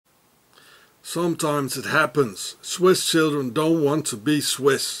Sometimes it happens. Swiss children don't want to be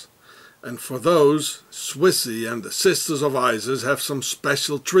Swiss. And for those, Swissy and the Sisters of Isis have some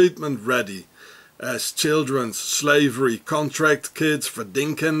special treatment ready, as children's slavery contract kids for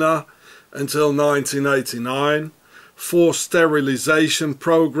Dinkinder until 1989, forced sterilization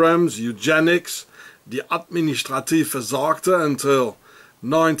programs, eugenics, die administratief verzagte until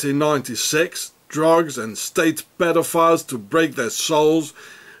 1996, drugs and state pedophiles to break their souls,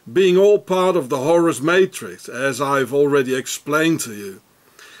 being all part of the Horus matrix, as I've already explained to you.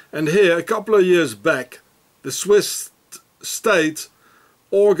 And here, a couple of years back, the Swiss state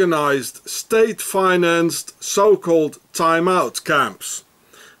organized state-financed so-called time-out camps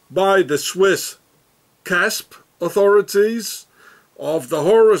by the Swiss KESB authorities of the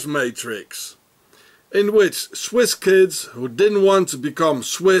Horus matrix, in which Swiss kids who didn't want to become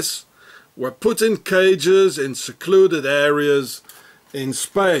Swiss were put in cages in secluded areas in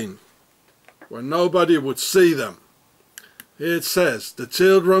Spain, where nobody would see them. Here it says, the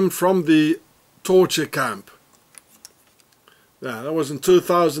children from the torture camp. Yeah, that was in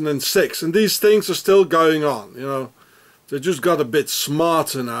 2006, and these things are still going on, you know. They just got a bit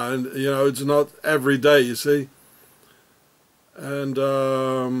smarter now, and, you know, it's not every day, you see. And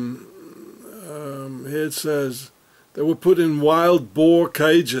here it says, they were put in wild boar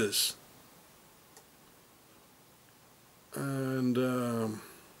cages. And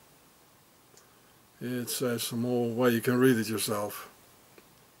here it says some more, well, you can read it yourself.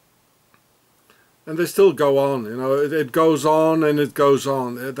 And they still go on, you know, it goes on and it goes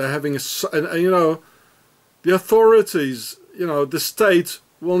on. They're having and, you know, the authorities, you know, the state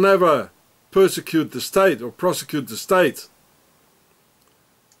will never persecute the state or prosecute the state.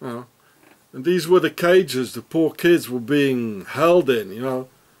 You know, and these were the cages the poor kids were being held in, you know,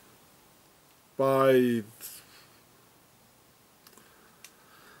 by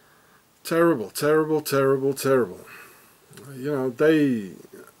terrible, terrible, terrible, terrible. You know,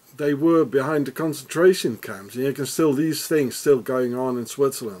 they were behind the concentration camps, and you can still, these things still going on in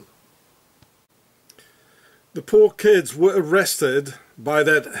Switzerland. The poor kids were arrested by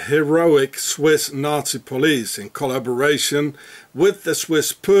that heroic Swiss Nazi police in collaboration with the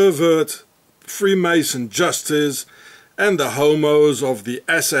Swiss pervert Freemason justice and the homos of the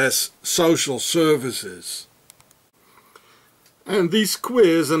SS social services. And these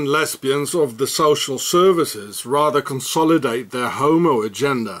queers and lesbians of the social services rather consolidate their homo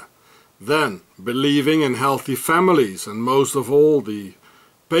agenda than believing in healthy families, and most of all the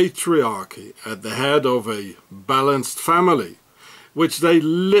patriarchy at the head of a balanced family, which they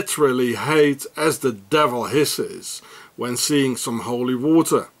literally hate as the devil hisses when seeing some holy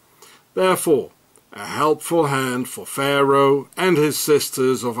water. Therefore, a helpful hand for Pharaoh and his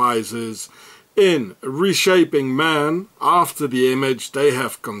sisters of Isis in reshaping man after the image they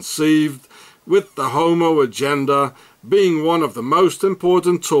have conceived, with the homo agenda being one of the most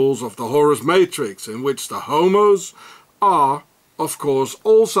important tools of the Horus matrix, in which the homos are, of course,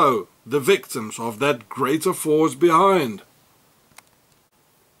 also the victims of that greater force behind.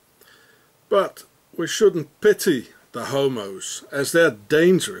 But we shouldn't pity the homos, as they're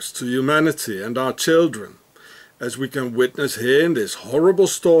dangerous to humanity and our children, as we can witness here in this horrible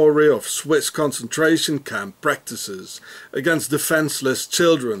story of Swiss concentration camp practices against defenseless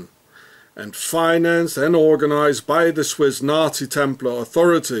children, and financed and organized by the Swiss Nazi Templar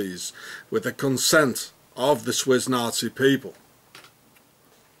authorities with the consent of the Swiss Nazi people.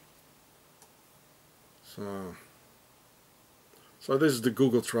 So this is the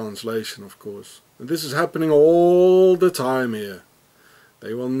Google translation, of course. And this is happening all the time here.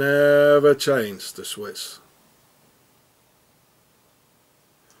 They will never change, the Swiss.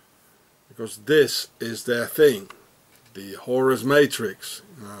 Because this is their thing, the Horus matrix.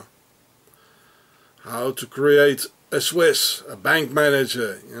 You know, how to create a Swiss, a bank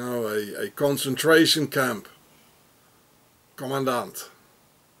manager, you know, a concentration camp commandant,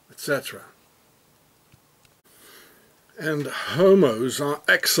 etc. And homos are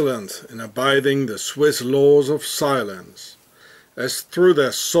excellent in abiding the Swiss laws of silence, as through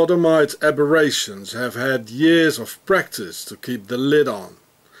their sodomite aberrations have had years of practice to keep the lid on,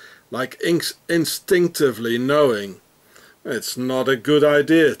 like instinctively knowing it's not a good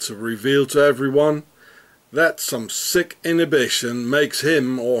idea to reveal to everyone that some sick inhibition makes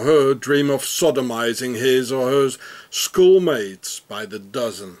him or her dream of sodomizing his or her schoolmates by the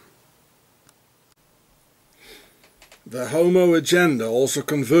dozen. The homo agenda also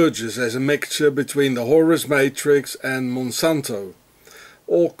converges as a mixture between the Horus matrix and MONSANTO,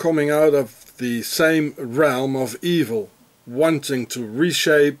 all coming out of the same realm of evil, wanting to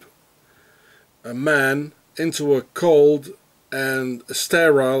reshape a man into a cold, and a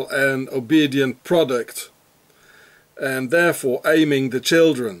sterile and obedient product, and therefore aiming the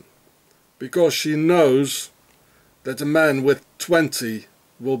children, because she knows that a man with 20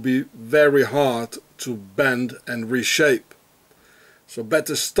 will be very hard to bend and reshape. So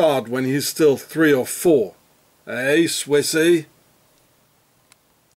better start when he's still 3 or 4. Hey, Swissy?